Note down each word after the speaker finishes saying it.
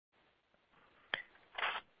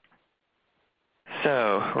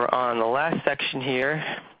So we're on the last section here,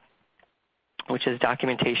 which is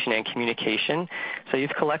documentation and communication. So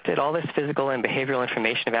you've collected all this physical and behavioral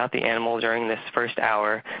information about the animal during this first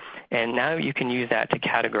hour, and now you can use that to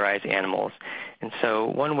categorize animals. And so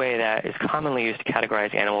one way that is commonly used to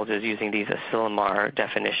categorize animals is using these Asilomar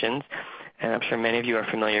definitions. And I'm sure many of you are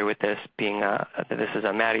familiar with this, being this is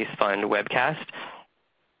a Maddie's Fund webcast.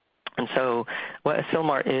 And so what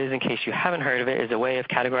Asilomar is, in case you haven't heard of it, is a way of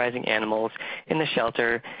categorizing animals in the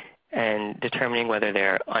shelter and determining whether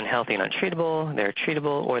they're unhealthy and untreatable, they're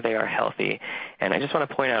treatable, or they are healthy. And I just want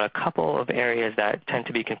to point out a couple of areas that tend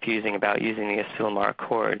to be confusing about using the Asilomar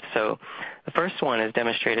chord. So the first one is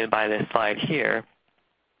demonstrated by this slide here.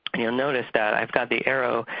 And you'll notice that I've got the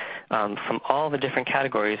arrow from all the different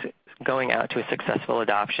categories going out to a successful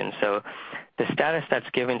adoption. So the status that's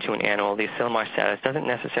given to an animal, the Asilomar status, doesn't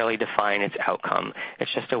necessarily define its outcome.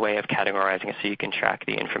 It's just a way of categorizing it so you can track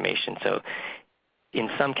the information. So in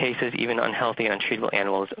some cases, even unhealthy and untreatable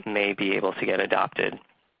animals may be able to get adopted.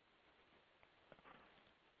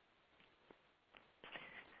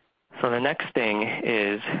 So the next thing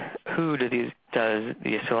is, who does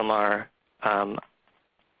the Asilomar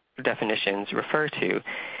definitions refer to?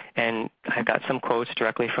 And I've got some quotes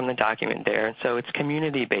directly from the document there. So it's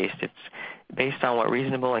community-based. It's based on what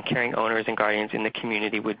reasonable and caring owners and guardians in the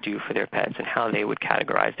community would do for their pets and how they would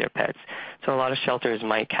categorize their pets. So a lot of shelters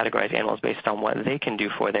might categorize animals based on what they can do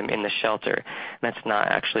for them in the shelter. And that's not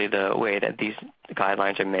actually the way that these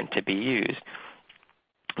guidelines are meant to be used.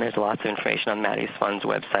 There's lots of information on Maddie's Fund's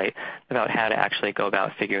website about how to actually go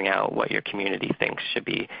about figuring out what your community thinks should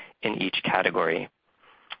be in each category.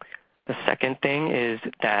 The second thing is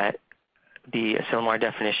that the Asilomar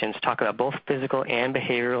definitions talk about both physical and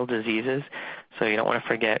behavioral diseases. So you don't want to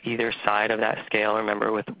forget either side of that scale.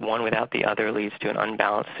 Remember, with one without the other leads to an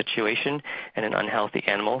unbalanced situation and an unhealthy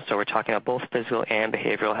animal. So we're talking about both physical and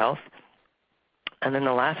behavioral health. And then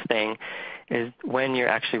the last thing is when you're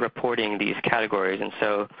actually reporting these categories. And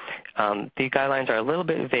so the guidelines are a little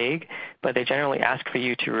bit vague, but they generally ask for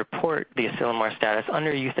you to report the Asilomar status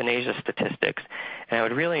under euthanasia statistics. And I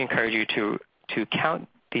would really encourage you to count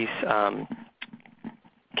these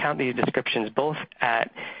descriptions both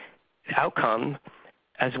at outcome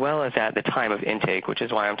as well as at the time of intake, which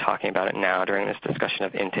is why I'm talking about it now during this discussion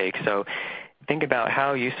of intake. So think about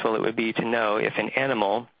how useful it would be to know if an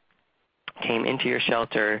animal came into your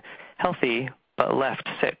shelter healthy but left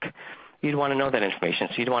sick. You'd want to know that information,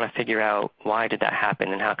 so you'd want to figure out why did that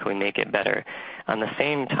happen and how can we make it better. On the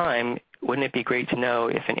same time, wouldn't it be great to know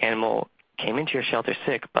if an animal came into your shelter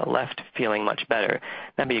sick but left feeling much better?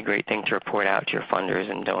 That'd be a great thing to report out to your funders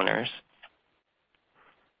and donors.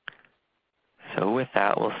 So with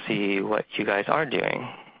that, we'll see what you guys are doing.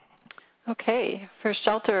 Okay, for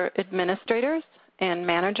shelter administrators and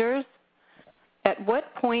managers, at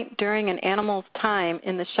what point during an animal's time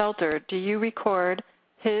in the shelter do you record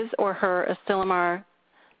his or her Asilomar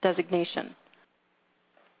designation?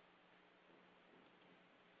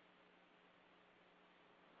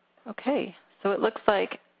 Okay, so it looks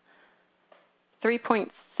like 3.6%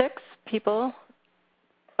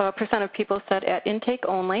 of people said at intake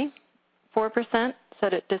only, 4%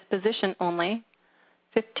 said at disposition only,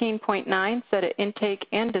 15.9% said at intake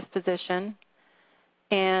and disposition,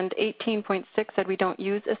 and 18.6% said we don't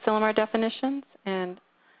use Asilomar definitions, and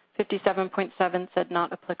 57.7% said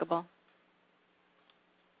not applicable.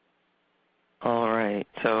 All right,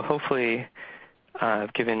 so hopefully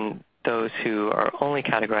I've given those who are only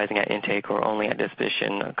categorizing at intake or only at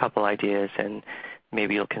disposition a couple ideas, and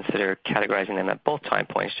maybe you'll consider categorizing them at both time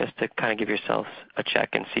points just to kind of give yourselves a check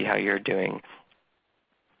and see how you're doing.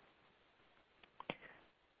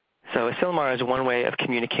 So Asilomar is one way of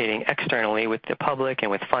communicating externally with the public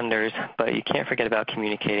and with funders, but you can't forget about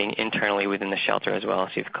communicating internally within the shelter as well.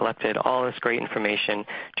 So you've collected all this great information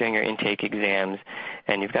during your intake exams,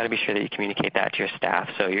 and you've got to be sure that you communicate that to your staff.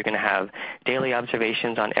 So you're going to have daily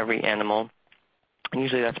observations on every animal. And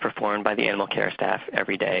usually that's performed by the animal care staff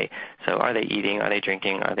every day. So are they eating? Are they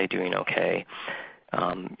drinking? Are they doing okay?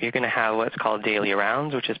 You're going to have what's called daily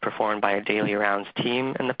rounds, which is performed by a daily rounds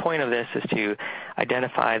team. And the point of this is to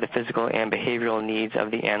identify the physical and behavioral needs of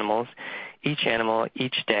the animals, each animal,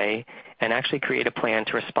 each day, and actually create a plan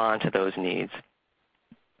to respond to those needs.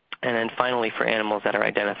 And then finally, for animals that are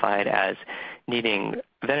identified as needing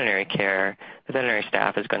veterinary care, the veterinary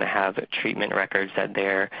staff is going to have treatment records that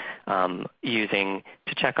they're using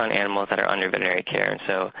to check on animals that are under veterinary care. And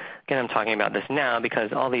so, again, I'm talking about this now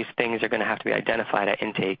because all these things are going to have to be identified at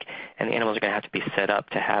intake, and the animals are going to have to be set up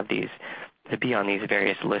to have these, to be on these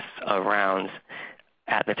various lists of rounds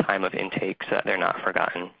at the time of intake so that they're not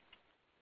forgotten.